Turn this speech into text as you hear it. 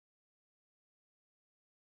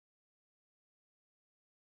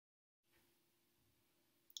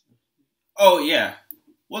Oh yeah,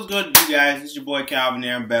 what's good, you guys? It's your boy Calvin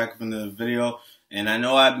here. I'm back from the video, and I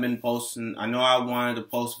know I've been posting. I know I wanted to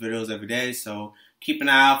post videos every day, so keep an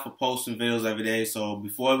eye out for posting videos every day. So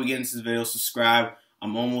before we get into this video, subscribe.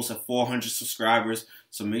 I'm almost at 400 subscribers,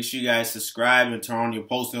 so make sure you guys subscribe and turn on your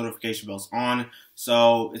post notification bells on.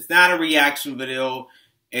 So it's not a reaction video.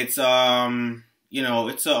 It's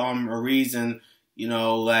it's a reason.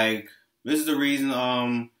 Like this is the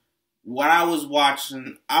reason. What I was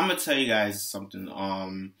watching, I'm gonna tell you guys something.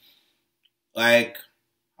 Like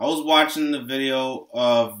I was watching the video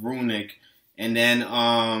of Runik, and then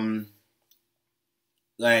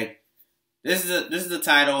like this is the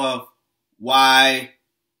title of why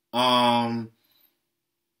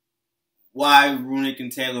Runik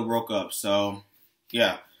and Taylor broke up. So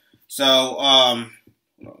yeah, so hold on,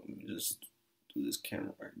 let me just do this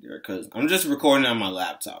camera right there because I'm just recording on my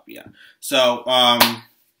laptop. Yeah, so Runik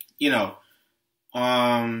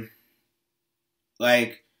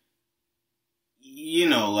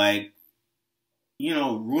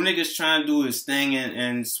is trying to do his thing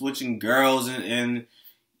and switching girls and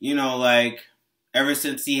ever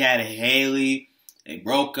since he had Haley, they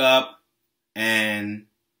broke up, and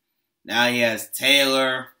now he has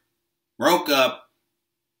Taylor, broke up,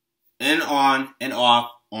 and on and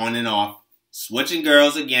off, switching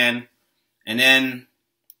girls again, and then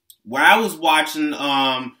when I was watching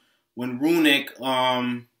when Runik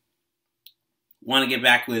want to get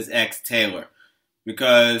back with his ex Taylor,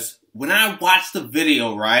 because when I watched the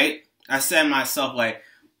video, right, I said to myself like,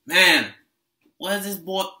 man, what is this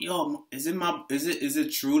boy? Yo, is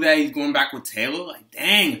it true that he's going back with Taylor? Like,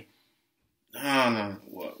 dang, no,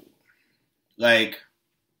 what? Like,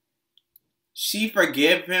 she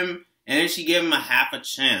forgave him, and then she gave him a half a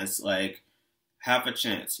chance, like.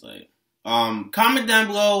 Comment down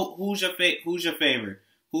below who's your favorite.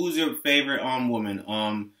 Who's your favorite woman?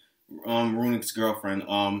 Runik's girlfriend.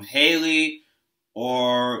 Haley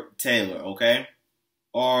or Taylor, okay?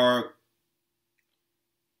 Or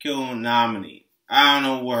Kilnominee. I don't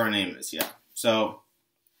know what her name is, yeah. So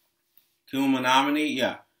Kilnominee,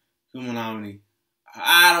 yeah. Kilnominee.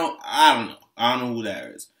 I don't know. I don't know who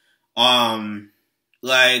that is.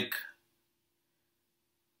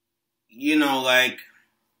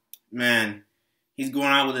 Man, he's going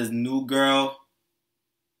out with his new girl.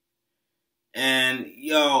 And,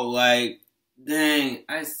 dang,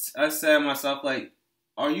 I said to myself, like,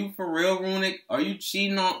 are you for real, Runik? Are you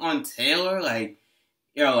cheating on Taylor? Like,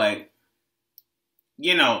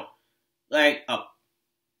 a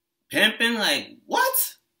pimping? Like,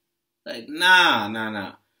 what? Like,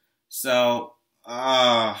 nah. So,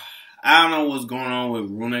 I don't know what's going on with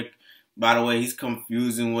Runik. By the way, he's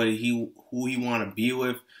confusing who he want to be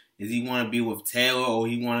with. Is he want to be with Taylor or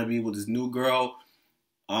he want to be with his new girl?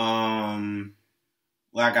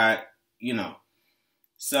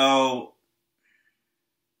 So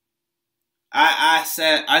I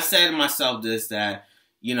said to myself this, that,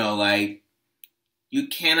 you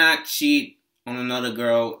cannot cheat on another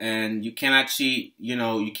girl, and you cannot cheat,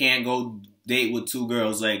 you can't go date with two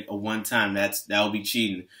girls like a one time. That would be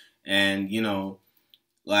cheating. And,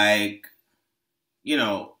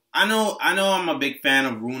 I know I'm a big fan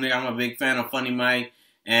of Runik. I'm a big fan of Funny Mike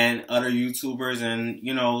and other YouTubers, and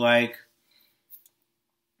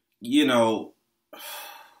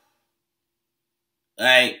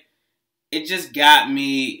it just got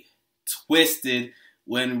me twisted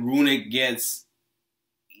when Runik gets,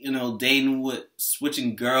 dating with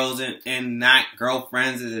switching girls and not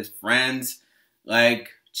girlfriends as his friends,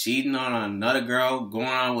 like cheating on another girl, going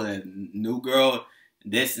on with a new girl,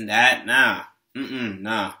 this and that. Nah.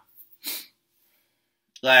 Nah.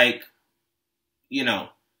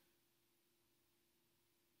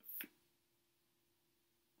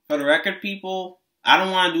 For the record, people, I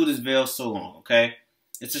don't want to do this video so long, okay?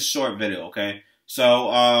 It's a short video, okay?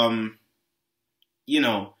 So,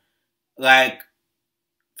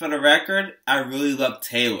 for the record, I really love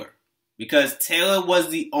Taylor, because Taylor was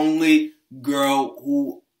the only girl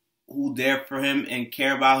who there for him and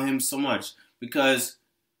care about him so much. Because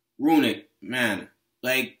Runik, man,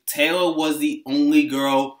 Taylor was the only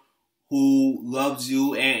girl who loves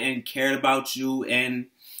you and cared about you, and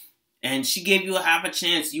she gave you a half a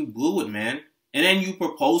chance. You blew it, man. And then you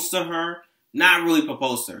proposed to her. Not really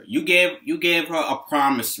proposed to her. You gave her a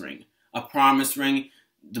promise ring. A promise ring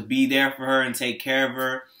to be there for her and take care of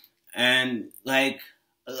her. And I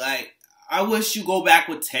wish you go back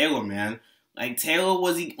with Taylor, man. Taylor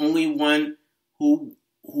was the only one who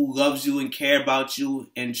loves you and care about you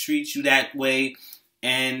and treats you that way,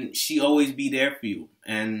 and she always be there for you.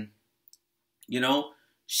 And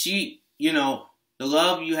the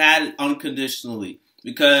love you had unconditionally,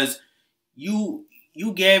 because you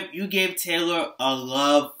gave Taylor a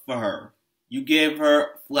love for her. You gave her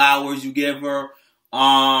flowers. You gave her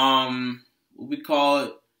what we call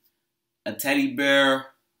it, a teddy bear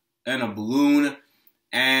and a balloon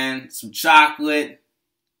and some chocolate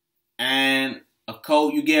and a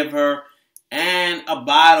coat you gave her and a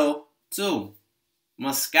bottle too,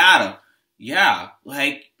 Moscato. Yeah,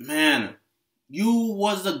 like man, you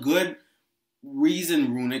was a good reason,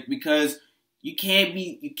 Runik, because you can't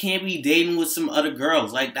be dating with some other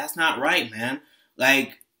girls. Like that's not right, man.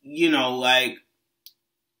 Like if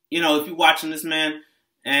you're watching this, man,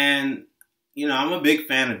 and I'm a big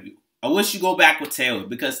fan of you. I wish you go back with Taylor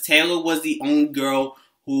because Taylor was the only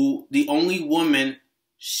woman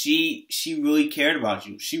she really cared about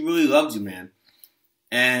you. She really loved you, man.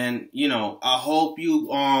 And I hope you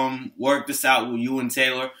work this out with you and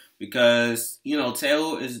Taylor because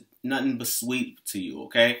Taylor is nothing but sweet to you.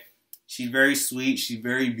 Okay, she's very sweet. She's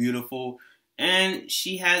very beautiful, and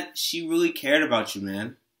she really cared about you,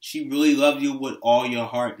 man. She really loved you with all your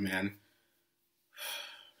heart, man.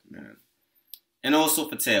 Man. And also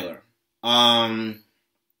for Taylor,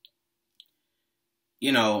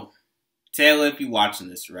 Taylor, if you're watching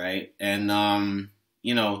this, right, and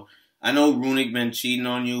I know Runik been cheating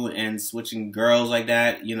on you and switching girls like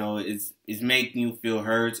that. It's making you feel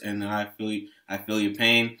hurt, and I feel your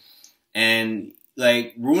pain. And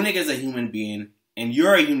like Runik is a human being, and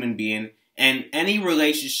you're a human being, and any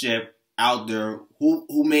relationship out there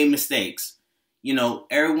who made mistakes,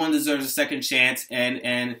 everyone deserves a second chance,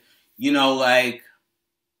 and like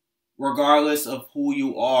regardless of who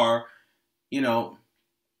you are, he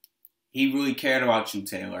really cared about you,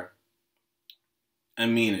 Taylor. I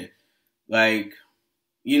mean it. Like,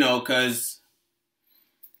 because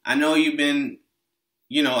I know you've been,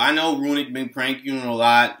 I know Runik been pranking you a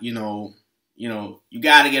lot, you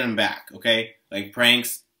gotta get him back, okay? Like, prank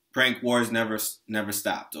wars never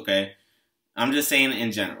stopped, okay? I'm just saying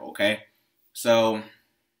in general, okay? So,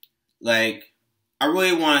 like, I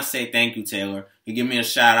really want to say thank you, Taylor. You give me a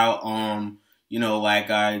shout out, like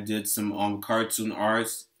I did some cartoon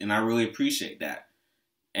arts, and I really appreciate that.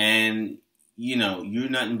 And you're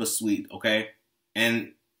nothing but sweet, okay?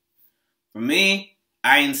 And for me,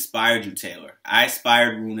 I inspired you, Taylor. I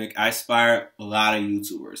inspired Runik. I inspired a lot of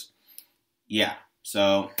YouTubers. Yeah.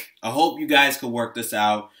 So I hope you guys could work this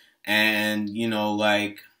out. And,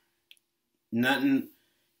 like nothing,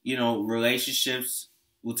 relationships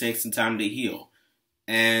will take some time to heal.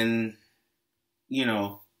 And,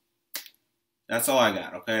 that's all I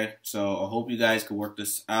got, okay? So I hope you guys could work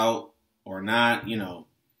this out or not,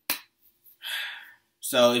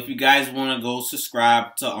 So if you guys want to go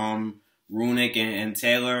subscribe to Runik and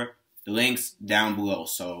Taylor, the link's down below.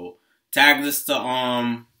 So tag this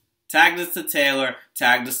to Taylor,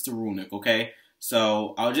 tag this to Runik, okay?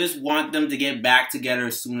 So I just want them to get back together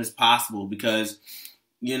as soon as possible because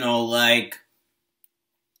like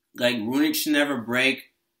Runik should never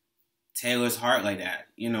break Taylor's heart like that.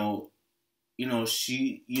 She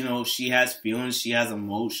has feelings, she has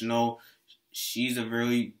emotional. She's a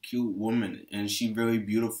very cute woman, and she's very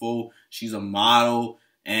beautiful. She's a model,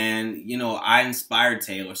 and, I inspired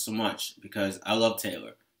Taylor so much because I love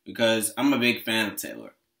Taylor, because I'm a big fan of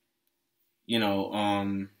Taylor.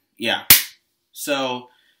 Yeah. So,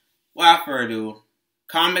 without further ado,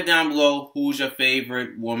 comment down below who's your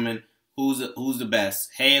favorite woman, who's the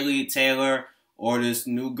best, Haley, Taylor, or this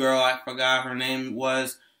new girl, I forgot her name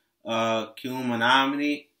was,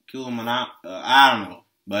 Kumanamini, I don't know,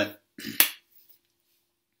 but...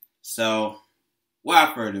 So,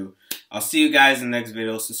 without further ado, I'll see you guys in the next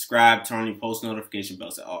video. Subscribe, turn on your post notification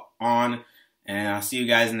bells on, and I'll see you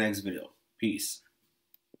guys in the next video. Peace.